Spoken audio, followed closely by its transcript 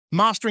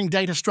Mastering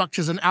Data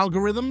Structures and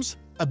Algorithms,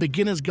 a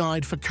beginner's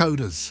guide for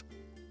coders.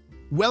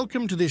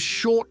 Welcome to this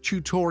short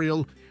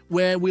tutorial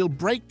where we'll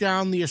break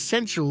down the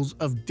essentials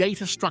of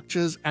data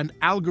structures and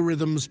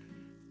algorithms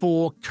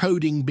for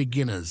coding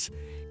beginners.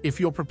 If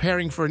you're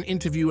preparing for an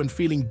interview and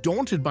feeling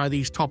daunted by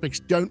these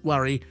topics, don't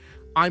worry,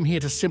 I'm here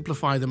to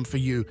simplify them for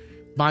you.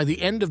 By the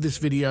end of this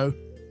video,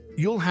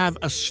 you'll have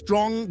a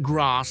strong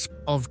grasp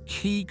of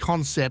key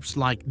concepts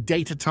like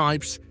data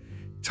types,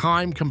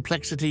 time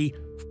complexity,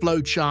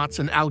 flowcharts,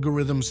 and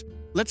algorithms.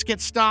 Let's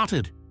get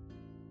started.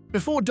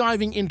 Before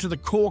diving into the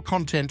core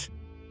content,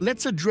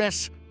 let's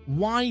address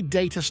why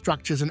data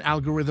structures and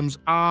algorithms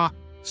are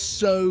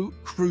so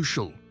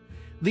crucial.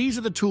 These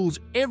are the tools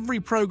every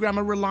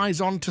programmer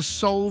relies on to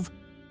solve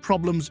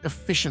problems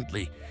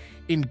efficiently.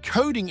 In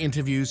coding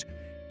interviews,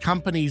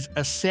 companies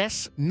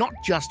assess not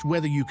just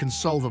whether you can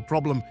solve a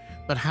problem,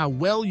 but how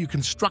well you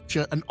can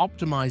structure and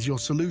optimize your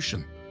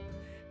solution.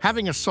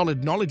 Having a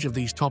solid knowledge of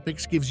these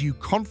topics gives you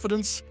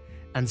confidence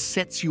and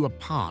sets you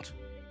apart.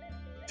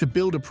 To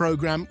build a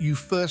program, you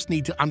first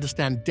need to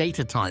understand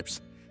data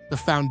types, the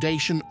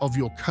foundation of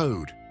your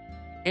code.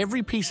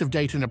 Every piece of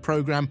data in a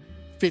program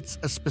fits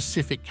a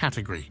specific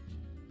category.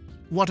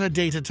 What are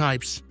data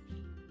types?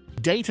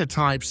 Data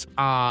types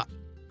are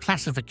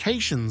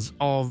classifications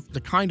of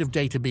the kind of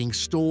data being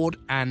stored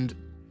and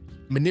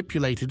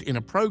manipulated in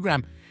a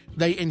program.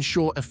 They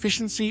ensure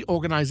efficiency,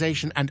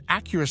 organization, and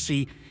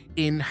accuracy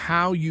in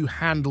how you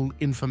handle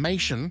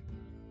information.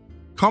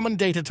 Common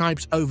data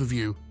types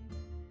overview.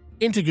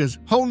 Integers,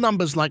 whole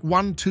numbers like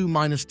 1, 2,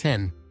 minus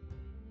 10.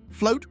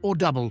 Float or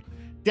double,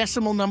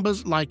 decimal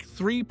numbers like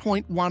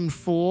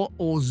 3.14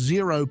 or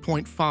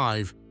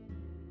 0.5.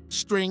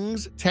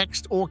 Strings,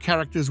 text, or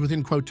characters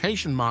within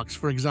quotation marks,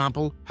 for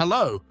example,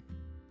 hello.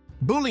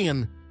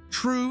 Boolean,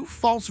 true,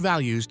 false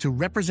values to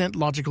represent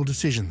logical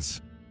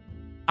decisions.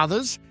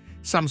 Others,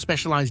 some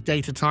specialized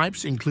data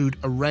types include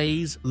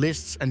arrays,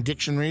 lists, and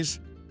dictionaries.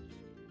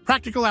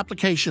 Practical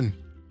application.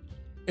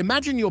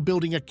 Imagine you're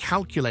building a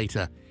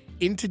calculator.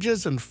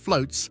 Integers and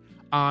floats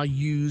are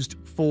used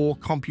for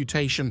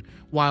computation,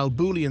 while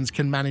Booleans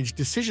can manage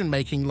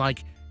decision-making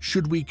like,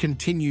 should we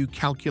continue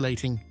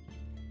calculating?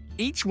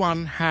 Each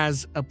one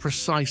has a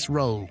precise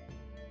role.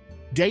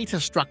 Data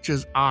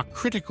structures are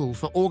critical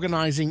for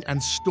organizing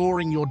and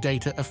storing your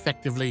data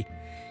effectively.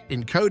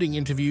 In coding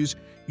interviews,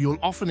 you'll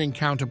often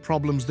encounter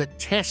problems that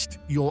test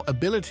your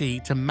ability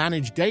to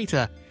manage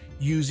data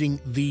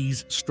using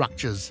these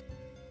structures.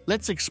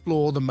 Let's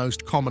explore the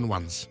most common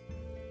ones.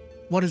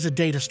 What is a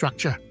data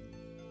structure?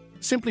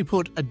 Simply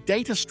put, a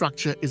data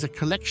structure is a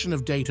collection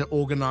of data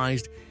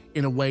organized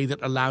in a way that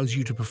allows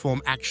you to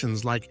perform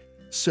actions like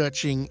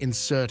searching,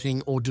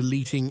 inserting, or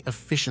deleting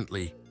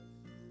efficiently.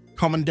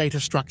 Common data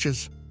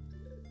structures.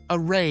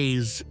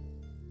 Arrays,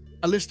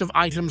 a list of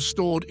items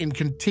stored in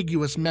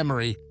contiguous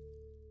memory.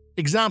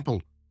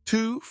 Example,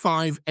 2,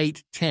 5,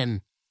 8,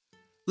 10.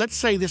 Let's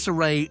say this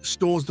array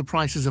stores the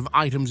prices of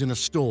items in a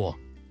store.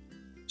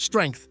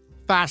 Strength,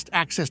 fast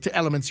access to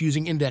elements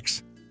using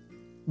index.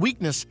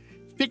 Weakness,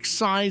 fixed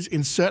size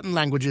in certain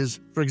languages,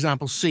 for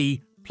example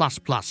C++.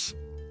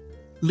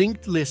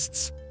 Linked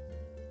lists,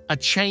 a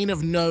chain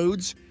of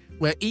nodes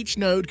where each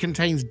node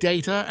contains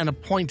data and a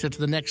pointer to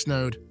the next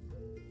node.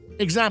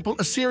 Example,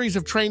 a series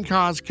of train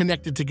cars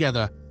connected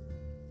together.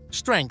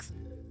 Strength,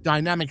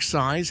 dynamic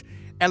size,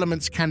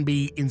 elements can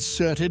be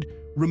inserted,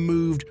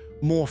 removed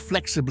more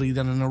flexibly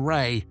than an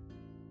array.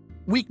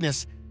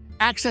 Weakness,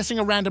 accessing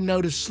a random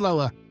node is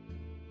slower.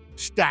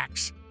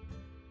 Stacks,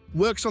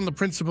 works on the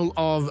principle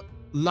of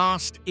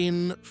last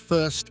in,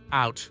 first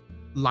out,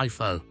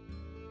 LIFO.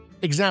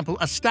 Example,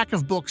 a stack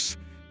of books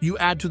you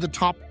add to the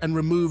top and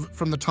remove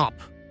from the top.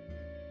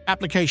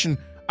 Application,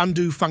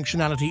 undo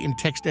functionality in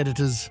text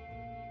editors.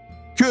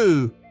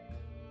 Queue,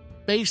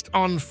 based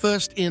on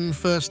first in,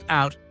 first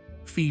out,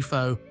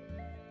 FIFO.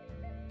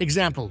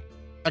 Example,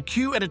 a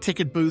queue at a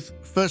ticket booth,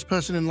 first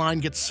person in line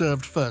gets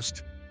served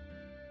first.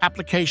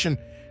 Application,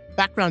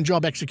 background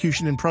job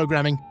execution in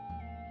programming.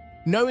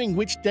 Knowing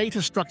which data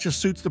structure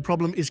suits the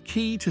problem is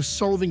key to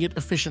solving it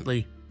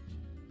efficiently.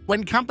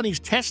 When companies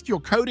test your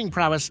coding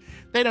prowess,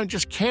 they don't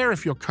just care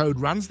if your code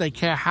runs, they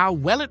care how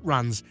well it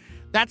runs.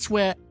 That's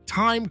where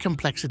time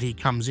complexity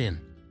comes in.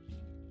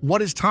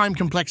 What is time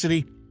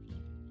complexity?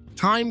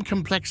 Time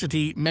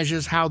complexity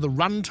measures how the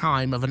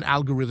runtime of an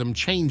algorithm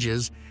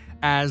changes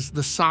as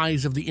the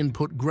size of the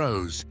input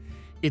grows.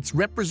 It's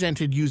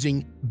represented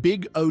using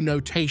big O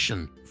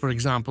notation, for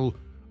example,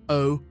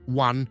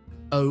 O1,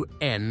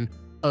 ON,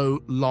 O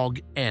log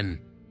n.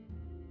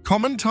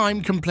 Common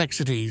time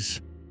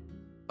complexities.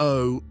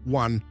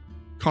 O1,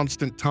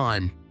 constant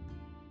time.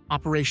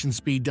 Operation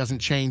speed doesn't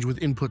change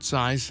with input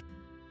size.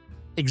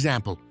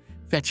 Example,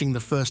 fetching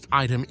the first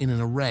item in an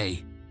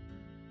array.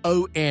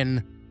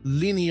 ON,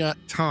 linear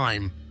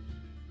time.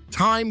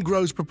 Time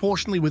grows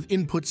proportionally with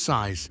input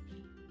size.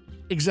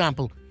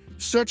 Example,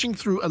 searching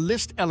through a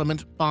list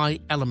element by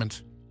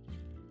element.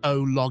 O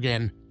log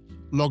n,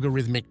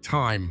 logarithmic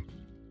time.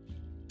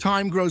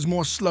 Time grows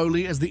more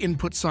slowly as the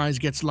input size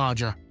gets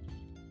larger.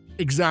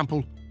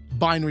 Example,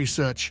 Binary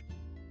search.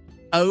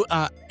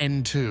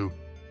 ON2,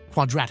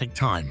 quadratic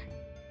time.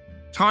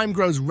 Time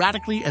grows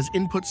radically as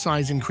input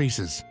size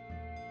increases.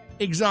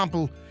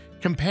 Example,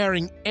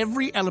 comparing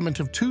every element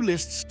of two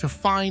lists to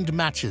find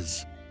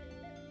matches.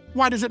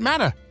 Why does it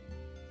matter?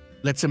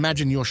 Let's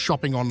imagine you're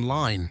shopping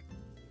online.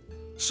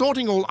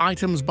 Sorting all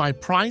items by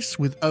price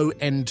with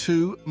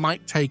ON2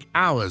 might take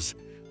hours,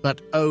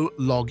 but O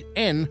log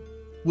n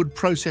would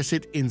process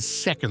it in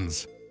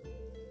seconds.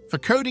 For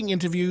coding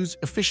interviews,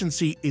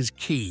 efficiency is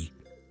key.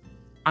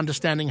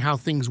 Understanding how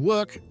things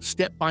work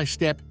step by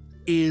step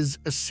is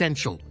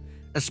essential,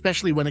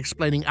 especially when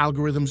explaining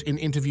algorithms in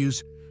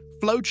interviews.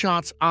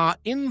 Flowcharts are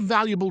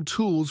invaluable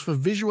tools for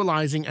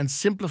visualizing and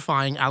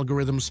simplifying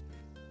algorithms.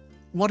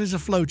 What is a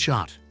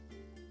flowchart?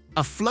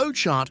 A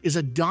flowchart is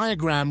a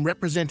diagram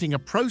representing a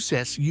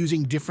process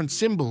using different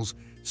symbols: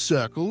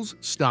 circles,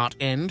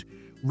 start-end,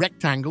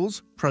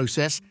 rectangles,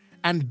 process,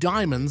 and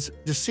diamonds,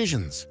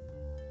 decisions.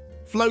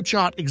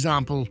 Flowchart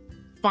example,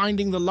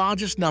 finding the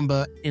largest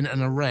number in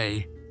an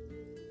array.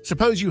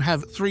 Suppose you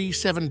have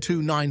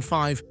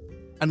 37295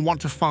 and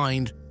want to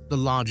find the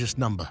largest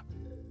number.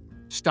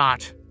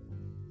 Start.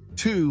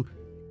 2.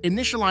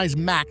 Initialize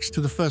max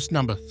to the first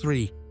number,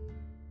 3.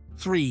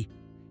 3.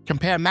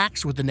 Compare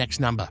max with the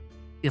next number.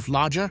 If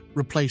larger,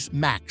 replace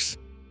max.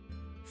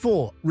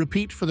 4.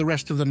 Repeat for the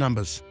rest of the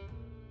numbers.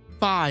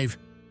 5.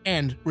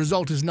 End.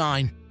 Result is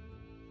 9.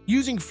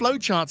 Using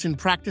flowcharts in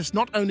practice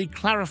not only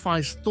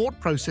clarifies thought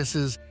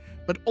processes,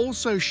 but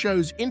also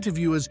shows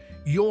interviewers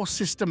your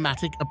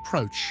systematic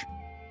approach.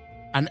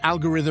 An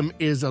algorithm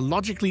is a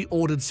logically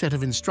ordered set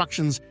of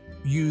instructions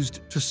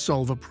used to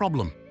solve a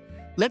problem.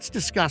 Let's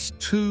discuss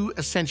two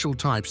essential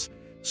types: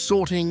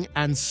 sorting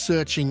and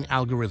searching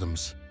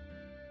algorithms.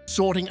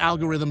 Sorting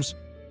algorithms.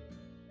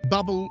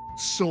 Bubble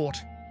sort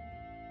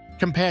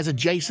compares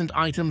adjacent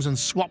items and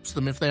swaps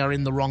them if they are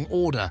in the wrong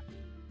order.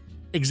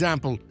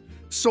 Example,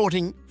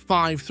 sorting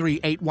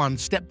 5381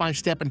 step by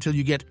step until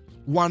you get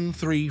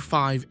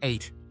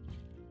 1358.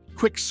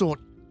 Quick sort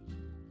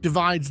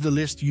divides the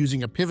list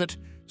using a pivot,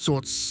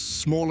 sorts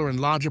smaller and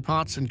larger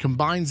parts, and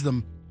combines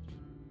them.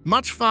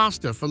 Much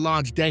faster for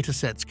large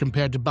datasets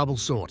compared to bubble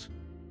sort.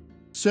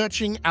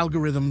 Searching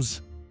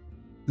algorithms.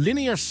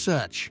 Linear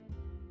search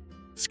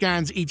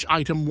scans each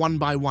item one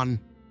by one.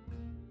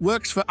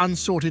 Works for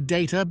unsorted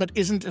data but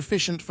isn't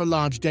efficient for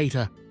large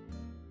data.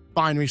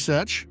 Binary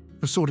search,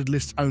 for sorted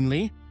lists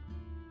only,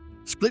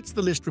 splits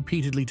the list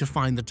repeatedly to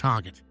find the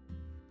target.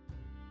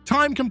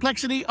 Time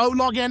complexity, O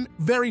log n,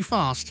 very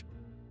fast.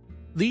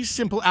 These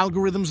simple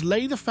algorithms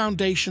lay the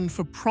foundation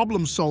for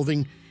problem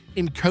solving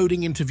in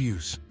coding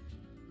interviews.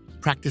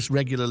 Practice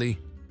regularly.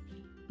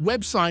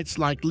 Websites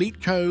like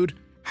LeetCode,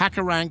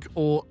 HackerRank,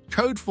 or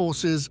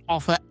Codeforces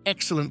offer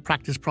excellent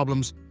practice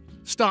problems.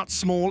 Start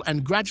small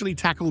and gradually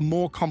tackle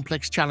more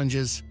complex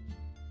challenges.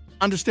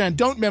 Understand,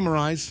 don't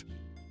memorize.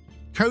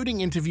 Coding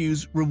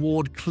interviews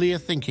reward clear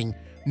thinking,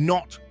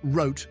 not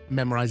rote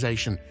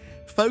memorization.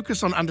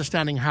 Focus on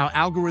understanding how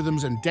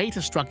algorithms and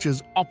data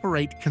structures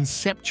operate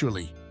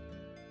conceptually.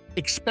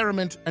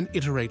 Experiment and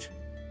iterate.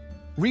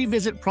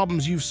 Revisit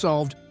problems you've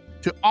solved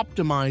to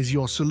optimize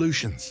your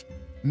solutions.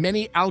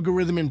 Many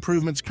algorithm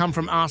improvements come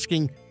from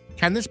asking,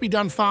 can this be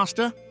done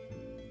faster?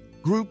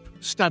 Group,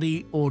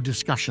 study, or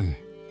discussion.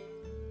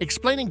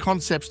 Explaining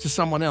concepts to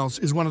someone else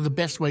is one of the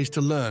best ways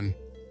to learn.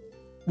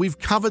 We've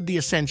covered the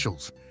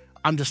essentials: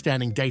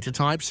 understanding data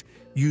types,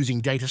 using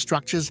data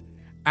structures,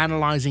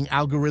 analyzing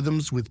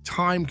algorithms with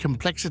time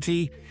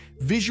complexity,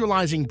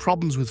 visualizing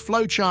problems with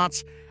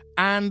flowcharts,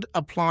 and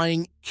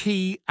applying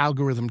key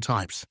algorithm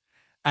types.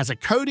 As a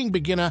coding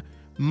beginner,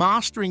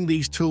 mastering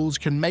these tools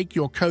can make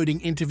your coding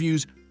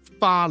interviews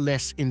far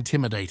less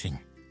intimidating.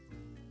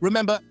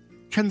 Remember,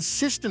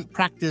 consistent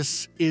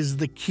practice is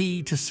the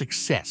key to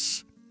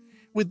success.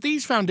 With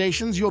these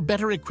foundations, you're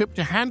better equipped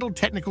to handle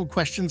technical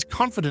questions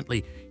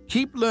confidently.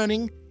 Keep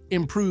learning,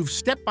 improve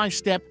step by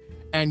step,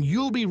 and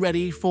you'll be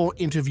ready for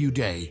interview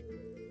day.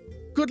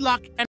 Good luck and